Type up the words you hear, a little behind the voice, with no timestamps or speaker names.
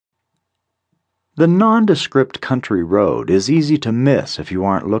The nondescript country road is easy to miss if you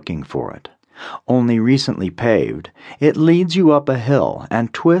aren't looking for it. Only recently paved, it leads you up a hill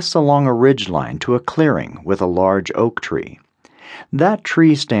and twists along a ridgeline to a clearing with a large oak tree. That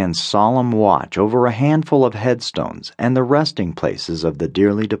tree stands solemn watch over a handful of headstones and the resting places of the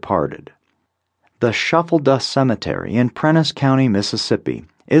dearly departed. The Shuffle Dust Cemetery in Prentiss County, Mississippi,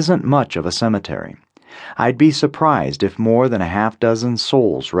 isn't much of a cemetery. I'd be surprised if more than a half-dozen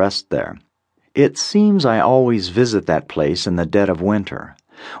souls rest there. It seems I always visit that place in the dead of winter,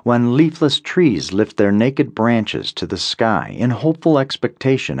 when leafless trees lift their naked branches to the sky in hopeful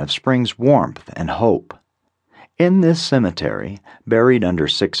expectation of spring's warmth and hope. In this cemetery, buried under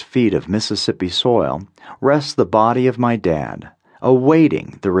 6 feet of Mississippi soil, rests the body of my dad,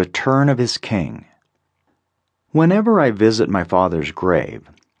 awaiting the return of his king. Whenever I visit my father's grave,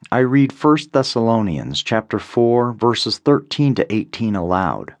 I read 1 Thessalonians chapter 4, verses 13 to 18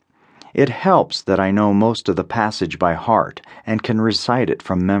 aloud. It helps that I know most of the passage by heart and can recite it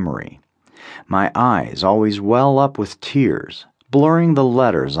from memory. My eyes always well up with tears, blurring the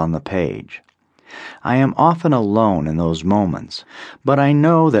letters on the page. I am often alone in those moments, but I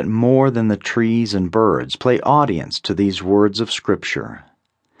know that more than the trees and birds play audience to these words of Scripture.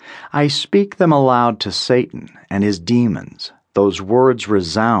 I speak them aloud to Satan and his demons. Those words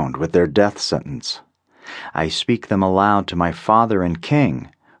resound with their death sentence. I speak them aloud to my Father and King,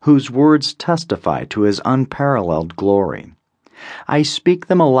 whose words testify to his unparalleled glory. I speak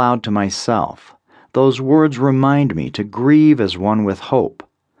them aloud to myself. Those words remind me to grieve as one with hope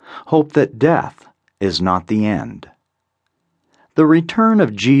that death is not the end. The return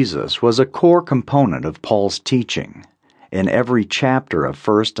of Jesus was a core component of Paul's teaching. In every chapter of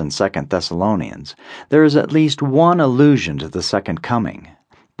 1 and 2 Thessalonians, there is at least one allusion to the second coming,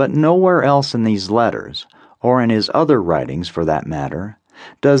 but nowhere else in these letters, or in his other writings for that matter,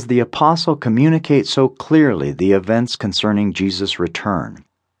 does the apostle communicate so clearly the events concerning Jesus' return.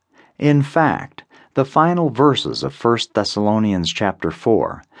 In fact, the final verses of 1 Thessalonians chapter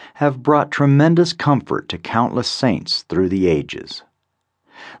 4 have brought tremendous comfort to countless saints through the ages.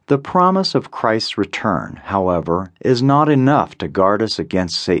 The promise of Christ's return, however, is not enough to guard us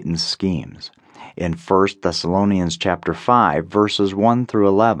against Satan's schemes. In 1 Thessalonians chapter 5, verses 1 through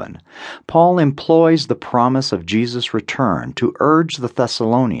 11, Paul employs the promise of Jesus' return to urge the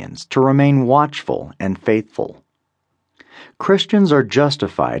Thessalonians to remain watchful and faithful. Christians are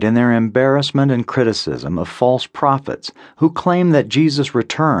justified in their embarrassment and criticism of false prophets who claim that Jesus'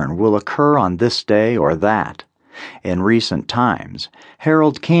 return will occur on this day or that. In recent times,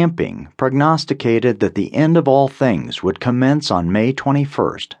 Harold Camping prognosticated that the end of all things would commence on May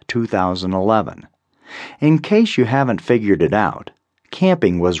 21, 2011. In case you haven't figured it out,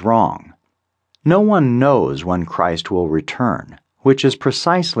 Camping was wrong. No one knows when Christ will return, which is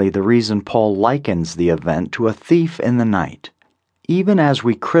precisely the reason Paul likens the event to a thief in the night. Even as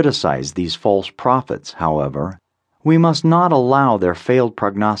we criticize these false prophets, however, we must not allow their failed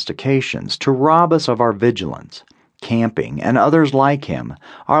prognostications to rob us of our vigilance. Camping and others like him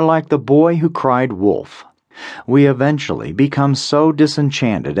are like the boy who cried wolf. We eventually become so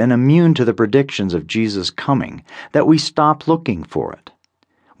disenchanted and immune to the predictions of Jesus' coming that we stop looking for it.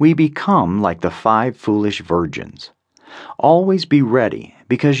 We become like the 5 foolish virgins. Always be ready,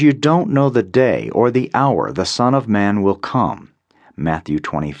 because you don't know the day or the hour the Son of Man will come. Matthew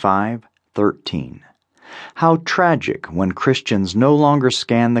 25:13. How tragic when Christians no longer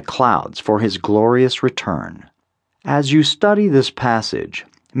scan the clouds for his glorious return. As you study this passage,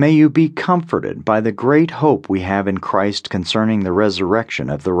 may you be comforted by the great hope we have in Christ concerning the resurrection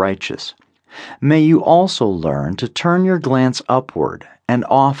of the righteous. May you also learn to turn your glance upward and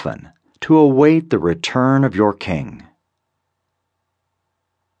often to await the return of your King.